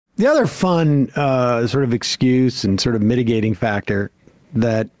The other fun sort of excuse and sort of mitigating factor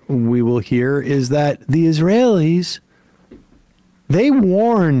that we will hear is that the Israelis, they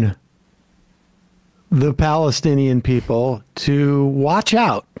warn the Palestinian people to watch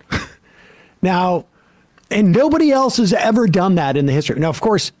out. Now, and nobody else has ever done that in the history. Now, of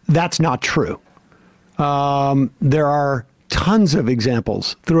course, that's not true. There are tons of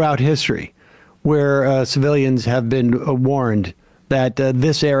examples throughout history where civilians have been warned that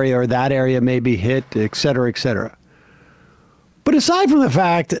this area or that area may be hit, et cetera, et cetera. But aside from the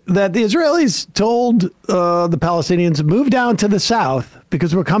fact that the Israelis told the Palestinians, move down to the south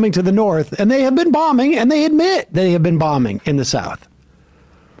because we're coming to the north, and they have been bombing, and they admit they have been bombing in the south.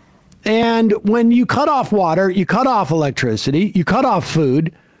 And when you cut off water, you cut off electricity, you cut off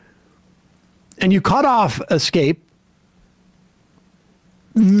food, and you cut off escape,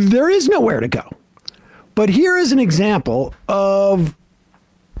 there is nowhere to go. But here is an example of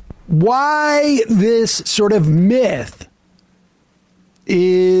why this sort of myth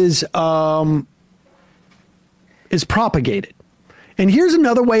is propagated. And here's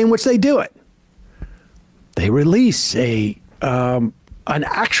another way in which they do it. They release an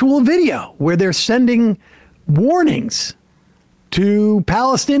actual video where they're sending warnings to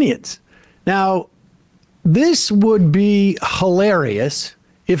Palestinians. Now, this would be hilarious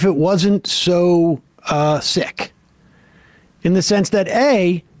if it wasn't so sick, in the sense that,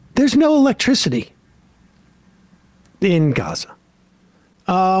 A, there's no electricity in Gaza.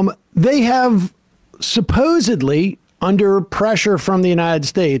 They have supposedly, under pressure from the United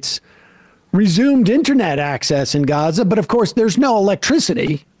States, resumed internet access in Gaza, but of course there's no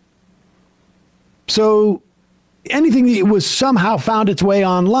electricity. So anything that was somehow found its way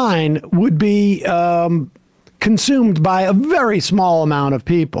online would be consumed by a very small amount of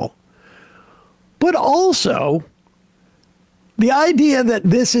people. But also, the idea that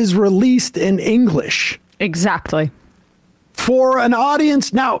this is released in English. Exactly. For an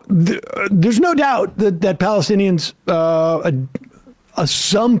audience. Now, there's no doubt that Palestinians,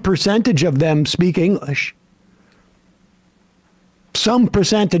 some percentage of them speak English. Some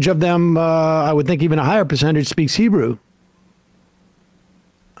percentage of them, I would think even a higher percentage, speaks Hebrew.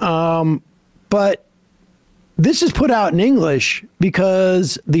 But this is put out in English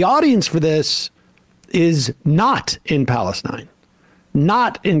because the audience for this is not in Palestine,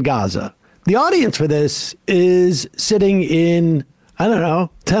 not in Gaza. The audience for this is sitting in, I don't know,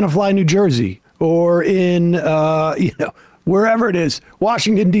 Tenafly, New Jersey, or in, wherever it is,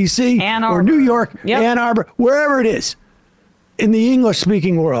 Washington, D.C., or New York, Ann Arbor, wherever it is in the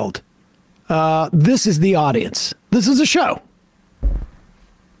English-speaking world. This is the audience. This is a show.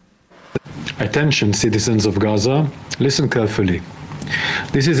 Attention, citizens of Gaza, listen carefully.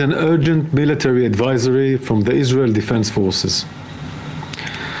 This is an urgent military advisory from the Israel Defense Forces.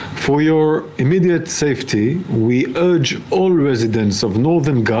 For your immediate safety, we urge all residents of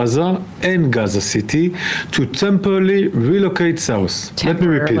northern Gaza and Gaza City to temporarily relocate south. Let me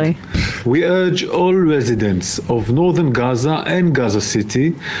repeat. We urge all residents of northern Gaza and Gaza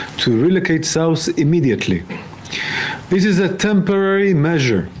City to relocate south immediately. This is a temporary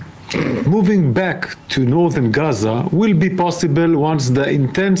measure. Moving back to northern Gaza will be possible once the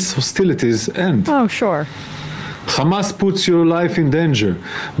intense hostilities end. Oh, sure. Hamas puts your life in danger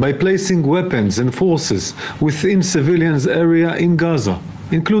by placing weapons and forces within civilians' area in Gaza,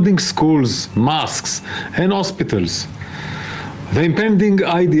 including schools, mosques, and hospitals. The impending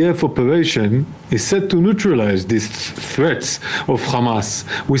IDF operation is set to neutralize these threats of Hamas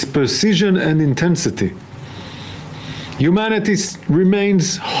with precision and intensity. Humanity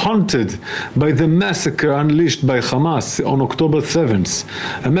remains haunted by the massacre unleashed by Hamas on October 7th,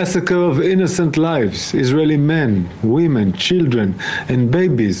 a massacre of innocent lives. Israeli men, women, children, and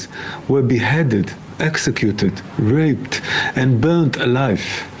babies were beheaded, executed, raped, and burnt alive.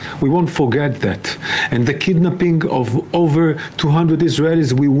 We won't forget that. And the kidnapping of over 200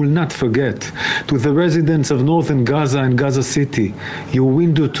 Israelis we will not forget. To the residents of northern Gaza and Gaza City, your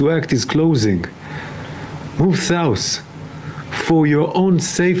window to act is closing. Move south. For your own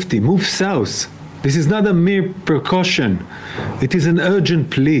safety, move south. This is not a mere precaution. It is an urgent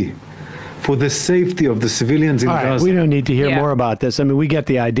plea for the safety of the civilians in Gaza. We don't need to hear more about this. I mean, we get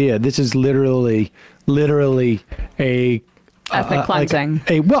the idea. This is literally a ethnic cleansing.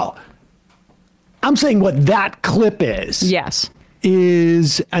 Well, I'm saying what that clip is. Yes.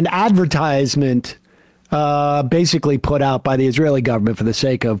 Is an advertisement basically put out by the Israeli government for the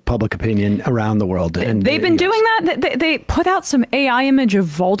sake of public opinion around the world. And they've been doing that. They put out some AI image of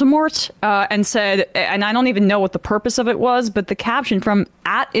Voldemort and said, and I don't even know what the purpose of it was, but the caption from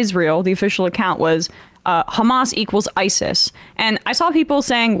 @Israel, the official account, was, Hamas equals ISIS. And I saw people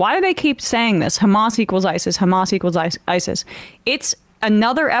saying, why do they keep saying this? Hamas equals ISIS, Hamas equals ISIS. It's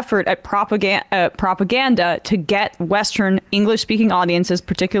another effort at propaganda to get Western English-speaking audiences,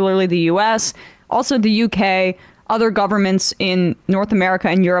 particularly the US, also the UK, other governments in North America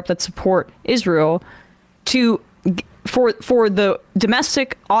and Europe that support Israel, for the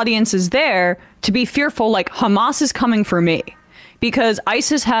domestic audiences there to be fearful, like Hamas is coming for me. Because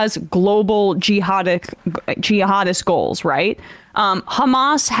ISIS has global jihadist goals, right?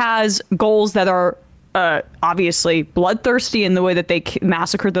 Hamas has goals that are obviously bloodthirsty in the way that they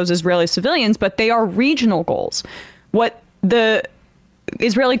massacred those Israeli civilians, but they are regional goals. What the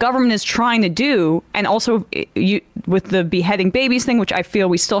Israeli government is trying to do, and also with the beheading babies thing, which I feel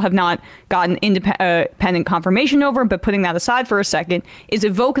we still have not gotten independent confirmation over, but putting that aside for a second, is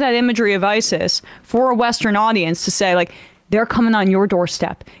evoke that imagery of ISIS for a Western audience to say, like, they're coming on your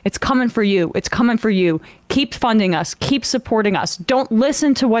doorstep. It's coming for you. It's coming for you. Keep funding us. Keep supporting us. Don't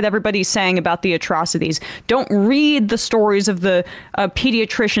listen to what everybody's saying about the atrocities. Don't read the stories of the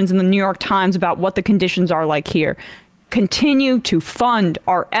pediatricians in the New York Times about what the conditions are like here. Continue to fund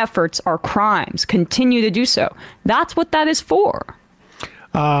our efforts, our crimes. Continue to do so. That's what that is for.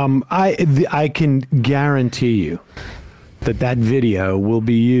 I can guarantee you that video will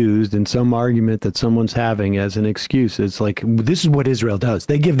be used in some argument that someone's having as an excuse. It's like, this is what Israel does.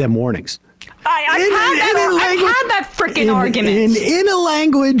 They give them warnings. I've had that freaking argument. In a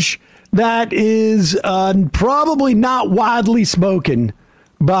language that is probably not widely spoken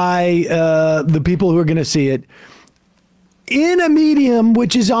by the people who are going to see it, in a medium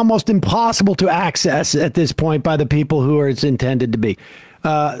which is almost impossible to access at this point by the people who it's intended to be,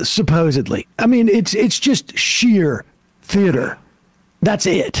 supposedly. I mean, it's just sheer theater. That's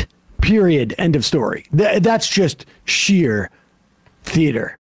it. Period. End of story. That's just sheer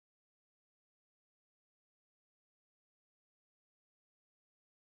theater.